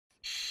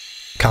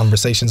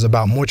Conversations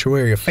about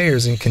mortuary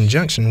affairs in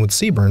conjunction with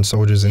CBRN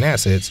soldiers and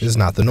assets is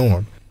not the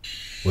norm.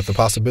 With the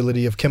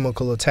possibility of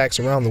chemical attacks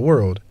around the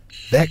world,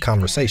 that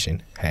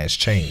conversation has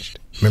changed.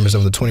 Members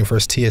of the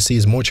 21st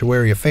TSC's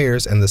Mortuary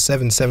Affairs and the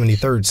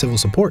 773rd Civil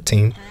Support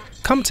Team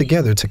come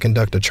together to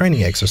conduct a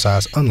training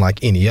exercise unlike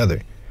any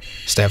other.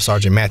 Staff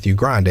Sergeant Matthew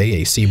Grande,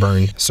 a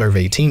CBRN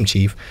survey team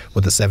chief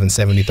with the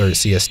 773rd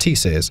CST,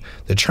 says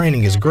the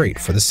training is great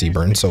for the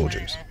CBRN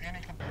soldiers.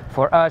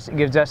 For us, it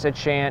gives us a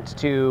chance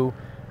to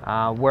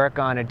work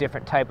on a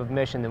different type of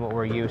mission than what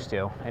we're used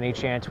to. Any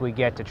chance we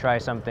get to try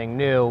something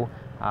new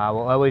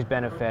will always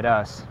benefit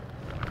us.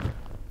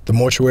 The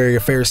Mortuary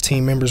Affairs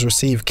team members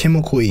receive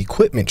chemical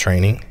equipment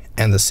training,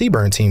 and the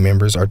CBRN team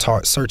members are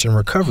taught search and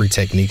recovery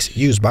techniques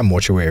used by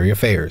Mortuary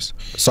Affairs.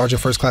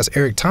 Sergeant First Class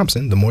Eric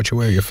Thompson, the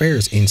Mortuary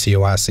Affairs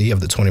NCOIC of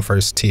the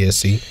 21st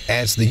TSC,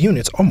 adds the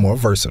units are more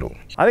versatile.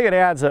 I think it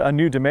adds a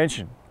new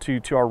dimension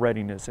to our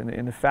readiness,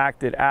 and the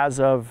fact that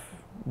as of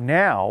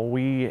now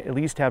we at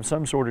least have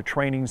some sort of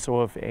training,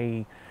 so if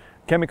a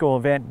chemical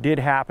event did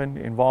happen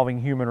involving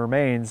human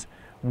remains,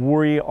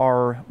 we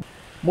are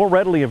more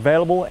readily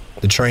available.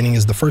 The training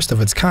is the first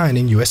of its kind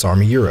in U.S.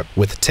 Army Europe.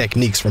 With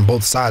techniques from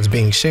both sides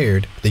being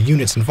shared, the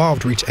units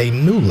involved reach a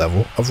new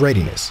level of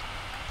readiness.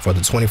 For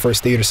the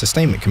 21st Theater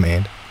Sustainment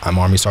Command, I'm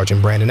Army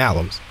Sergeant Brandon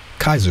ALLUMS,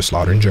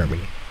 Kaiserslautern,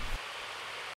 Germany.